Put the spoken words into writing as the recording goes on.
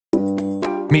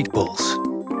Meatballs.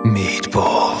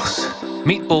 Meatballs.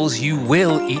 Meatballs you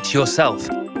will eat yourself.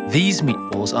 These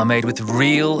meatballs are made with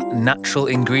real, natural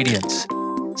ingredients,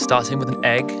 starting with an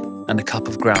egg and a cup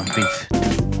of ground beef.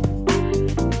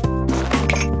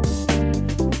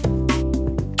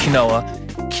 Quinoa.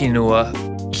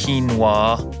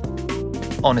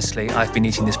 Honestly, I've been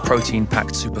eating this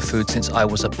protein-packed superfood since I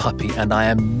was a puppy, and I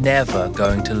am never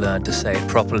going to learn to say it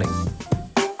properly.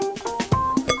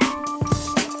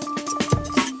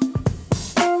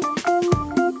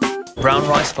 Brown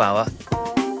rice flour.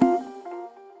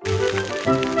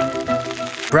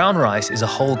 Brown rice is a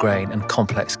whole grain and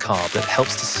complex carb that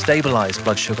helps to stabilize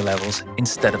blood sugar levels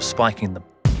instead of spiking them.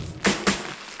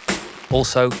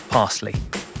 Also, parsley.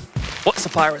 What's the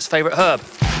pirate's favorite herb?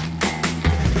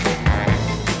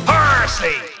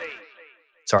 Parsley!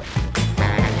 Sorry.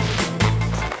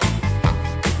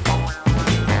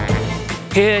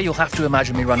 Here, you'll have to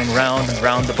imagine me running round and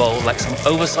round the bowl like some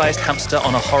oversized hamster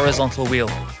on a horizontal wheel.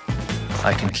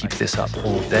 I can keep this up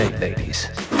all day, ladies.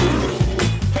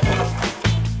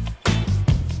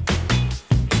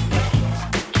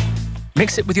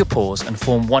 Mix it with your paws and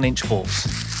form 1-inch balls.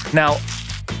 Now,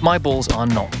 my balls are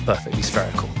not perfectly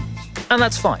spherical. And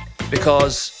that's fine,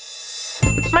 because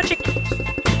magic.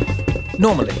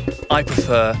 Normally, I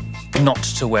prefer not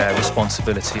to wear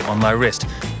responsibility on my wrist,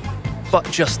 but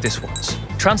just this once.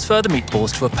 Transfer the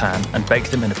meatballs to a pan and bake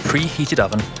them in a preheated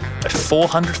oven at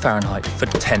 400 Fahrenheit for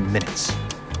 10 minutes.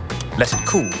 Let it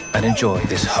cool and enjoy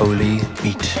this holy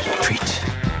meat treat.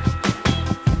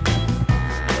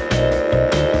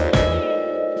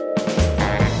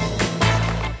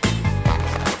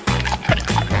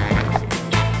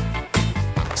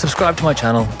 Subscribe to my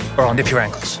channel or I'll nip your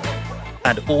ankles.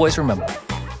 And always remember,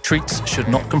 treats should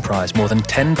not comprise more than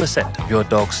 10% of your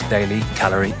dog's daily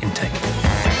calorie intake.